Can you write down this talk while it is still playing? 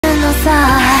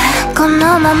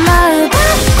のまま奪って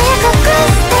隠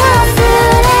して忘れ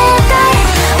たい。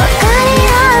分かり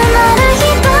合うなる一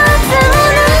つも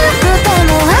なくて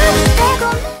もあってご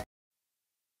めん。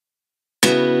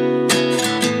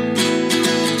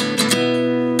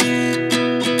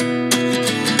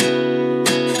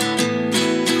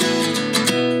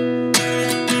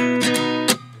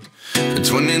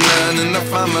And I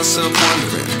find myself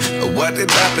wondering, what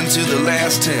did happen to the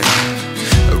last 10?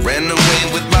 I ran away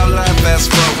with my life,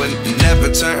 fast forward, never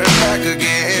turn back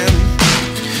again.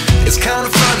 It's kind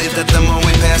of funny that the more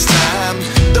we pass time,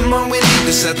 the more we need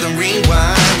to set them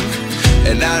rewind.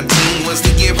 And 19 was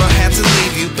the year I had to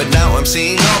leave you, but now I'm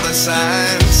seeing all the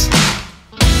signs.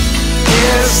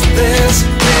 Is this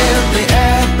really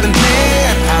happening?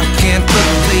 I can't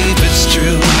believe it's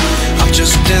true. I'm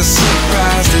just as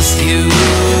surprised as you.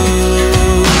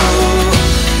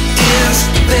 Is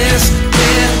this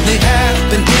really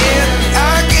happening?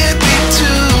 I can't be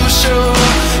too sure,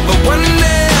 but one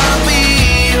day I'll be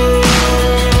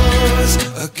yours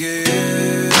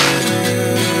again.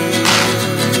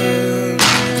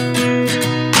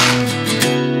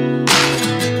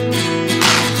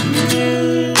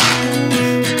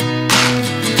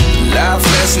 Life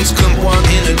lessons come one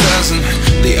in a dozen.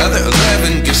 The other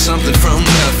 11 give something from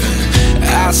nothing.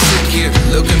 I sit here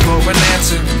looking for an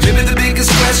answer. Maybe the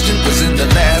biggest question was in the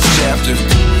last chapter.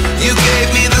 You gave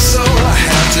me the soul I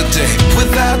have today.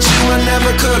 Without you I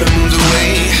never could have moved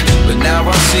away. But now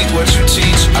I seek what you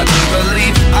teach. I do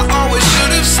believe I always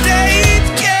should have stayed.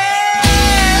 Yeah.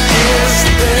 Is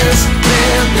this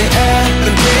really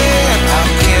happening? I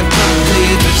can't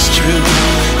believe it's true.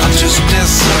 I'm just as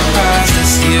surprised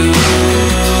as you.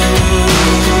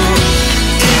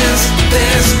 Is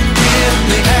this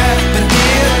really happening?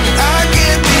 I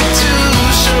can't be too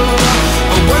sure,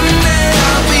 but one day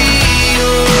I'll be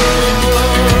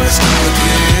yours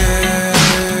again.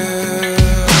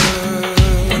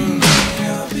 One day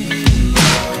I'll be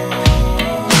yours.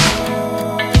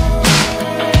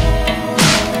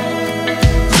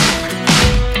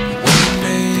 One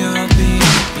day I'll be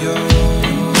yours.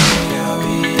 I'll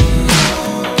be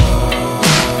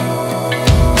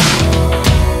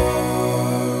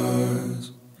yours.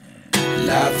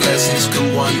 Life lessons come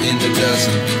one in a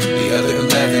dozen. The other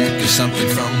 11 give something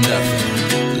from nothing.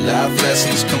 Life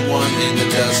lessons come one in a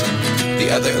dozen. The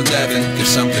other 11 give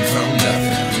something from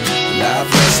nothing.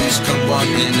 Life lessons come one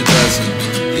in a dozen.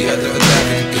 The other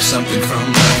 11 give something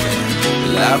from nothing.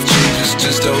 Life changes,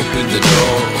 just open the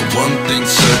door. One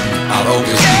thing's certain, I'll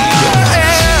always be yours.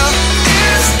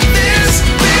 Is this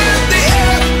really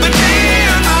happening?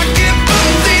 I can't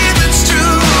believe it's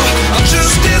true. I'm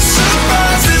just as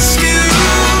surprised as you.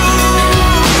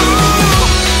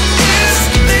 Is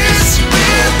this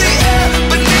really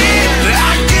happening?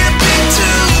 I can't be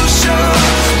too sure,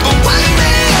 but one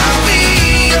day I'll be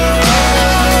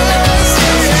yours.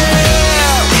 Yeah.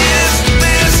 Is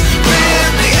this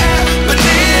really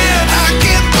happening? I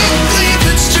can't believe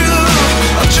it's true.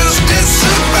 I'm just as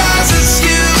surprised as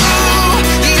you.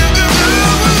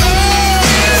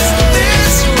 Is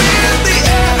this really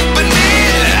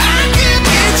happening? I can't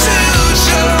be too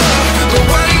sure, but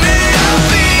one day I'll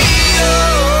be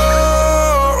yours.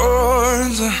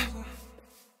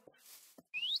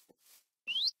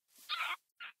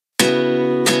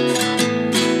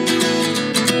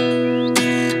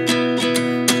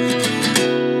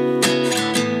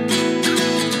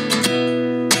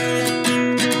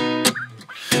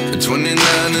 At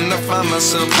 29 and I find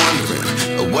myself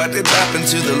wondering, what did happen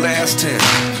to the last 10?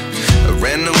 I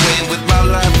ran away with my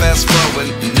life, fast forward,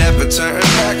 never turn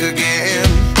back again.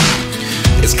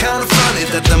 It's kind of funny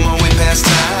that the more we pass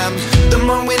time, the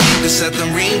more we need to set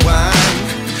them rewind.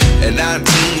 And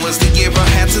 19 was the year I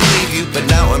had to leave you, but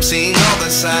now I'm seeing all the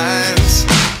signs.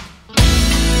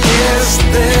 Is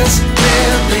this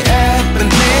really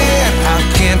happening? I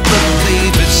can't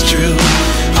believe it's true.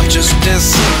 I'm just as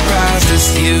surprised as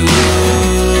you.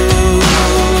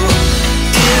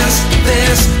 Is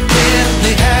this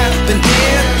really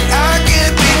happening? I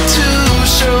can't be too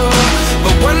sure,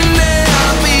 but one day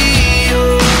I'll be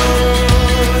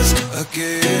yours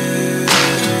again.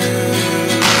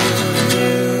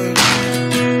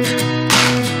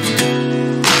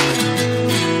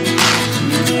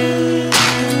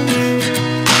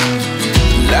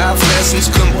 Life lessons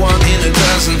come one in a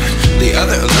dozen. The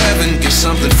other 11 give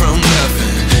something from nothing.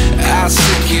 I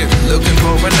sit here looking for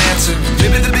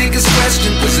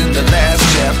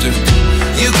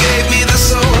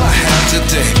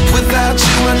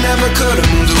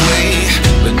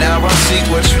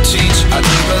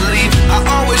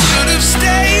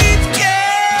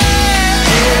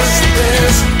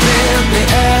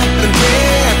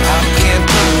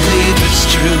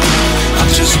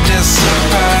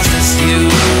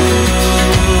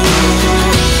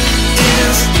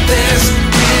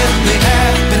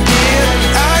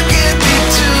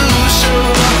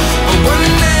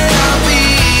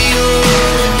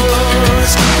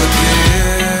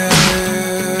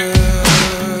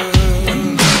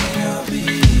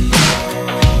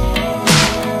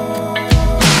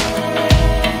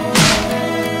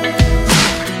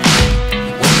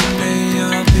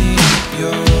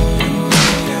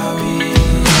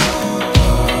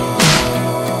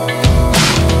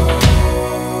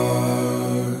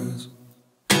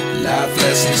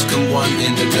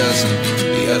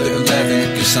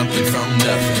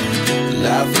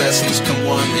Life lessons come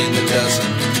one in a dozen.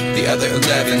 The other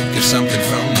 11 give something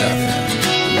from nothing.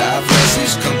 Life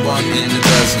lessons come one in a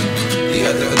dozen. The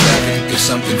other 11 give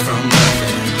something from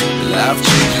nothing. Life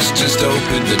changes just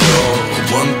open the door.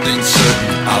 One thing's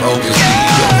certain, I'll always be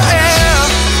yours.